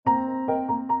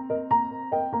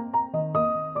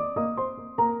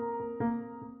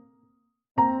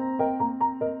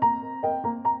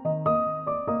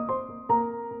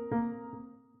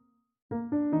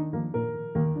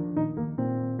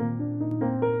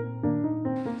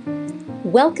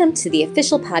Welcome to the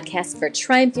official podcast for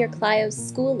Triumvir Clio's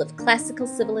School of Classical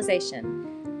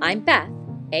Civilization. I'm Beth,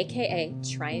 aka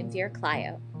Triumvir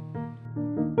Clio.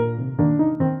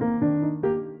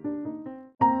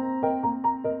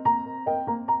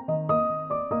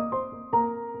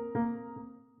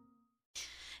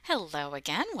 Hello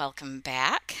again, welcome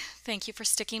back. Thank you for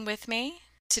sticking with me.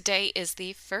 Today is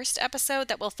the first episode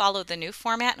that will follow the new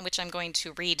format in which I'm going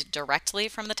to read directly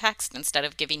from the text instead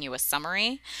of giving you a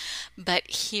summary. But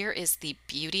here is the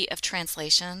beauty of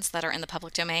translations that are in the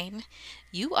public domain.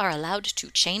 You are allowed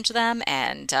to change them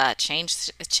and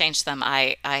change them.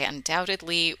 I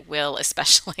undoubtedly will,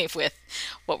 especially with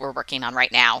what we're working on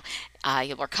right now.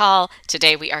 You'll recall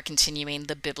today we are continuing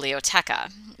the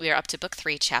Bibliotheca. We are up to Book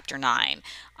 3, Chapter 9.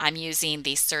 I'm using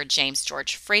the Sir James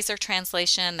George Fraser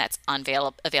translation that's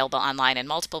available online in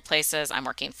multiple places. I'm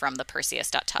working from the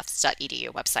perseus.tufts.edu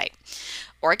website.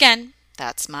 Or again,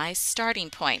 that's my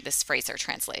starting point, this Fraser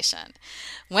translation.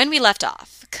 When we left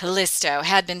off, Callisto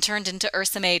had been turned into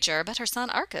Ursa Major, but her son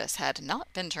Arcas had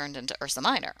not been turned into Ursa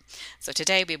Minor. So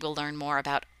today we will learn more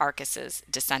about Arcas's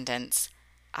descendants.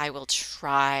 I will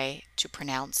try to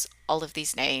pronounce all of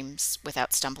these names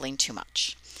without stumbling too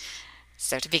much.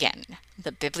 So to begin,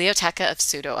 the Bibliotheca of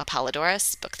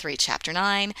Pseudo-Apollodorus, Book 3, Chapter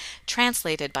 9,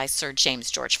 translated by Sir James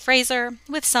George Fraser,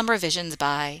 with some revisions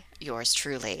by yours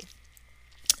truly.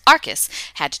 Arcas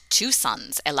had two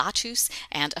sons, Elatus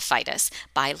and Aphitus,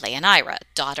 by Leonira,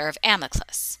 daughter of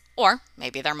Amyclus. Or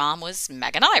maybe their mom was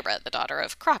Meganira, the daughter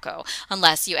of Craco,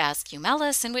 unless you ask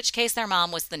Eumelus, in which case their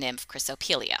mom was the nymph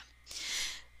Chrysopelia.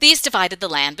 These divided the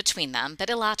land between them, but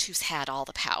Elatus had all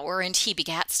the power, and he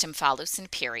begat Stymphalus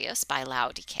and Pyrrhus by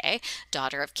Laodice,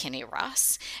 daughter of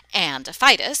Cinyras. And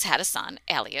Aphitus had a son,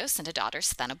 Alius, and a daughter,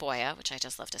 Sthenoboia, which I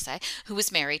just love to say, who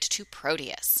was married to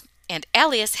Proteus. And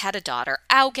Alius had a daughter,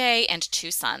 Auge, and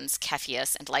two sons,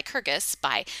 Cepheus and Lycurgus,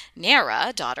 by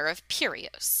Neaera, daughter of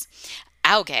Pyrrhus.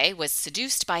 Auge was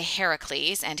seduced by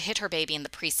Heracles and hid her baby in the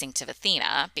precinct of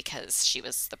Athena, because she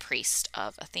was the priest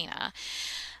of Athena.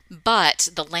 But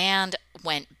the land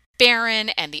went barren,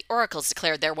 and the oracles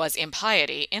declared there was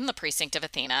impiety in the precinct of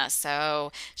Athena,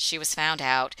 so she was found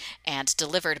out and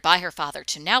delivered by her father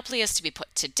to Nauplius to be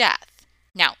put to death.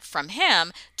 Now, from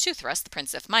him, Teuthras, the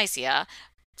prince of Mysia,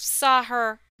 saw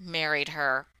her, married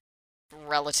her.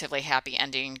 Relatively happy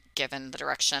ending given the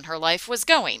direction her life was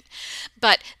going.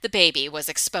 But the baby was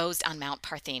exposed on Mount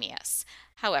Parthenius.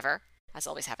 However, as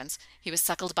always happens, he was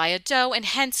suckled by a doe and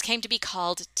hence came to be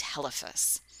called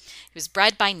Telephus. He was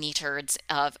bred by neatards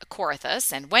of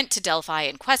Corythus and went to Delphi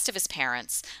in quest of his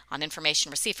parents. On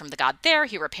information received from the god there,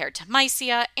 he repaired to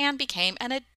Mysia and became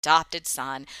an adopted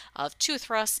son of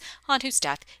Teuthras, on whose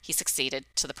death he succeeded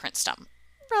to the princedom.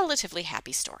 Relatively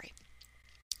happy story.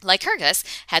 Lycurgus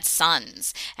had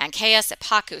sons, Ancaeus,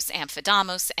 Epacus,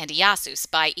 Amphidamus, and Iasus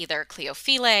by either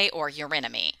Cleophile or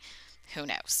Eurynome. Who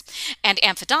knows? And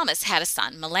Amphidamus had a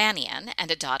son, Melanion,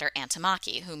 and a daughter,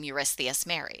 Antimache, whom Eurystheus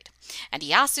married. And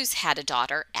Iasus had a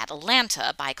daughter,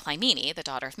 Atalanta, by Clymene, the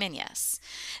daughter of Minyas.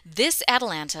 This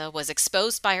Atalanta was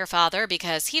exposed by her father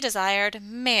because he desired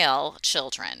male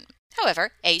children.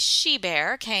 However, a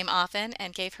she-bear came often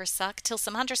and gave her suck till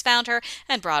some hunters found her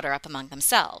and brought her up among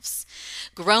themselves.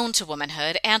 Grown to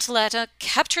womanhood, Atalanta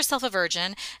kept herself a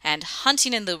virgin, and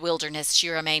hunting in the wilderness she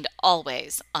remained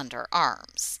always under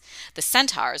arms. The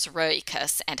centaurs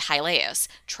Rhoecus and Hylaeus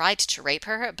tried to rape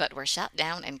her, but were shot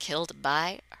down and killed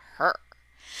by her.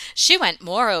 She went,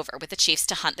 moreover, with the chiefs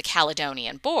to hunt the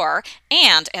Caledonian boar,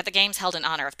 and at the games held in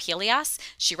honor of Pelias,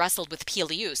 she wrestled with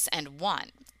Peleus and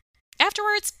won.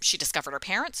 Afterwards, she discovered her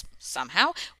parents,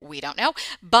 somehow, we don't know,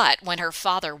 but when her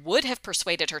father would have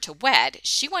persuaded her to wed,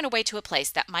 she went away to a place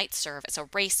that might serve as a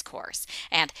race course,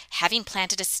 and having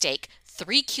planted a stake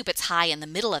 3 cubits high in the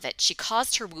middle of it, she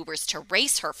caused her wooers to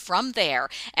race her from there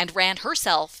and ran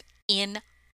herself in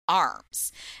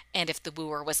arms. And if the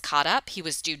wooer was caught up, he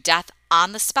was due death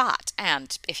on the spot,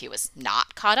 and if he was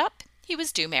not caught up, he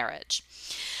was due marriage.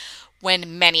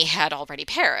 When many had already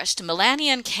perished,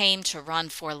 Melanion came to run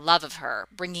for love of her,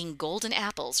 bringing golden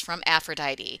apples from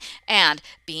Aphrodite, and,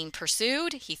 being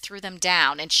pursued, he threw them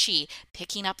down, and she,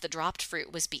 picking up the dropped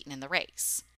fruit, was beaten in the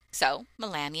race. So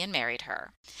Melanion married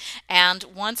her. And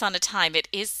once on a time it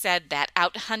is said that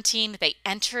out hunting they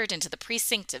entered into the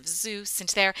precinct of Zeus, and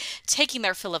there, taking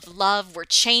their fill of love, were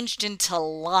changed into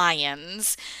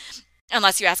lions.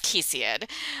 Unless you ask Hesiod.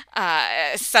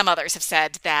 Some others have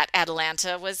said that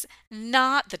Atalanta was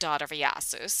not the daughter of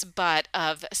Iasus, but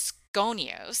of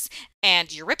Gonios.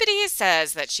 And Euripides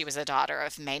says that she was a daughter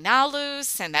of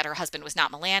Menalus and that her husband was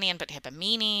not Melanion but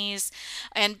Hippomenes.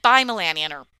 And by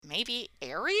Melanion, or maybe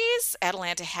Ares,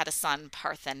 Atalanta had a son,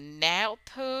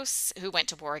 Parthenopeus, who went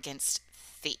to war against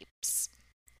Thebes.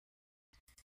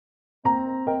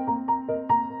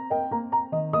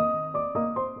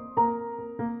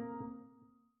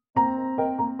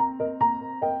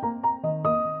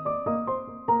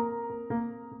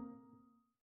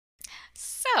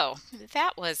 So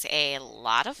that was a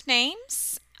lot of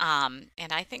names. And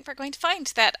I think we're going to find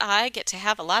that I get to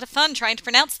have a lot of fun trying to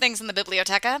pronounce things in the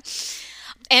Bibliotheca.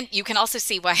 And you can also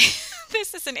see why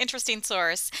this is an interesting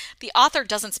source. The author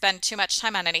doesn't spend too much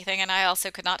time on anything, and I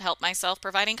also could not help myself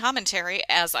providing commentary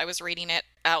as I was reading it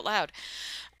out loud.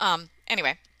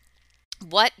 Anyway,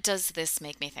 what does this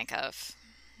make me think of?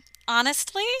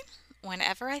 Honestly,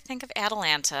 whenever I think of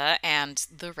Atalanta and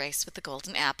the race with the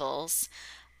golden apples,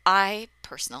 I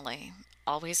personally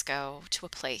always go to a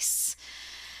place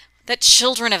that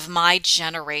children of my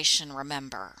generation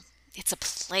remember. It's a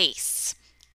place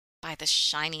by the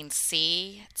shining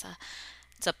sea. It's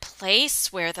a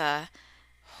place where the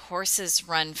horses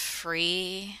run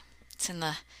free. It's in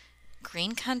the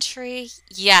green country.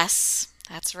 Yes,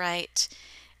 that's right.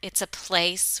 It's a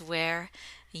place where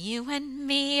you and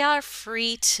me are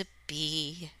free to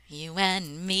be. You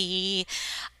and me.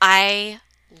 I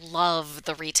love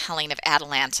the retelling of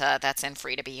Atalanta that's in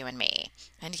Free to Be You and Me.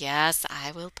 And yes,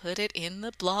 I will put it in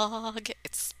the blog.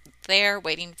 It's there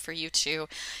waiting for you to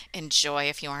enjoy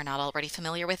if you are not already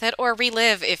familiar with it, or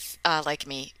relive if, like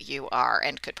me, you are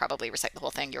and could probably recite the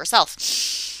whole thing yourself.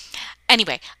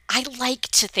 Anyway, I like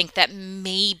to think that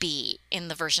maybe in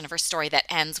the version of her story that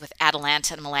ends with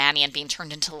Atalanta and Melanion being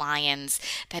turned into lions,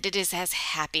 that it is as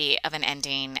happy of an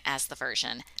ending as the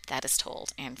version that is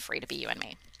told in Free to Be You and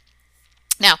Me.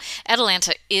 Now,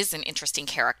 Atalanta is an interesting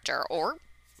character, or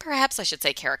perhaps I should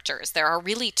say characters. There are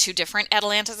really two different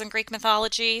Atalantas in Greek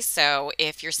mythology, so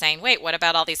if you're saying, wait, what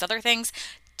about all these other things?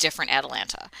 Different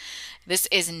Atalanta. This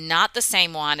is not the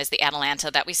same one as the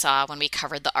Atalanta that we saw when we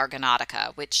covered the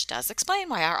Argonautica, which does explain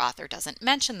why our author doesn't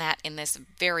mention that in this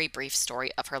very brief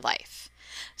story of her life.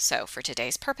 So for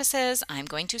today's purposes, I'm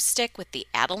going to stick with the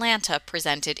Atalanta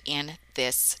presented in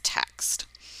this text.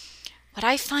 What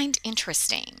I find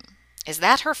interesting is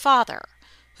that her father,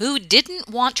 who didn't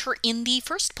want her in the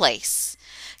first place,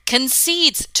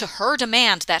 concedes to her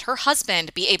demand that her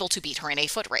husband be able to beat her in a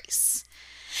foot race.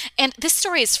 And this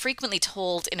story is frequently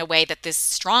told in a way that this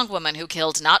strong woman who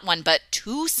killed not one but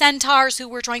two centaurs who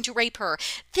were trying to rape her,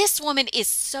 this woman is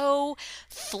so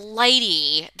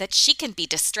flighty that she can be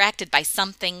distracted by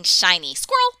something shiny.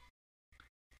 Squirrel!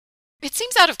 It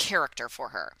seems out of character for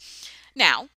her.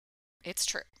 Now, it's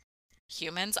true.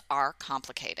 Humans are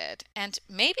complicated, and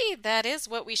maybe that is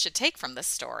what we should take from this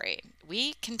story.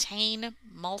 We contain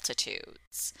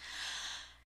multitudes.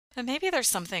 But maybe there's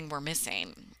something we're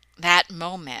missing. That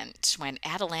moment when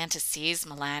Atalanta sees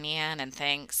Melanion and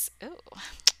thinks, ooh,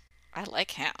 I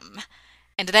like him.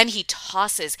 And then he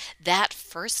tosses that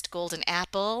first golden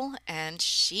apple, and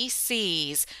she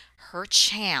sees her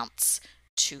chance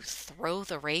to throw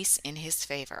the race in his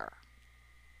favor.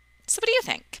 So what do you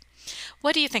think?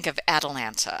 What do you think of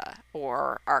Atalanta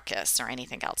or Arcus or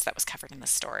anything else that was covered in this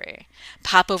story?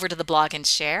 Pop over to the blog and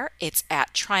share. It's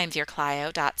at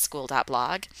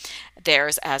triumvirclio.school.blog.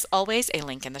 There's, as always, a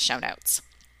link in the show notes.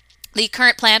 The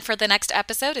current plan for the next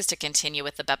episode is to continue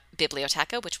with the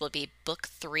Bibliotheca, which will be Book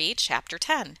 3, Chapter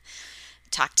 10.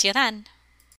 Talk to you then.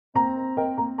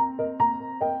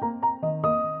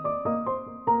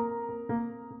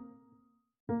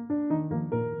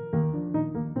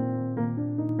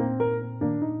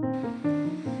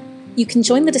 You can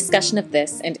join the discussion of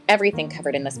this and everything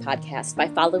covered in this podcast by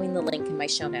following the link in my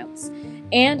show notes.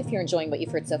 And if you're enjoying what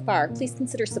you've heard so far, please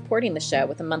consider supporting the show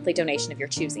with a monthly donation of your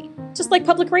choosing, just like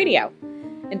public radio.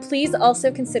 And please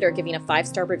also consider giving a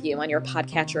 5-star review on your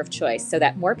podcatcher of choice so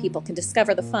that more people can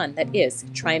discover the fun that is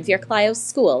Triumvirclio's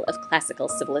School of Classical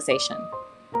Civilization.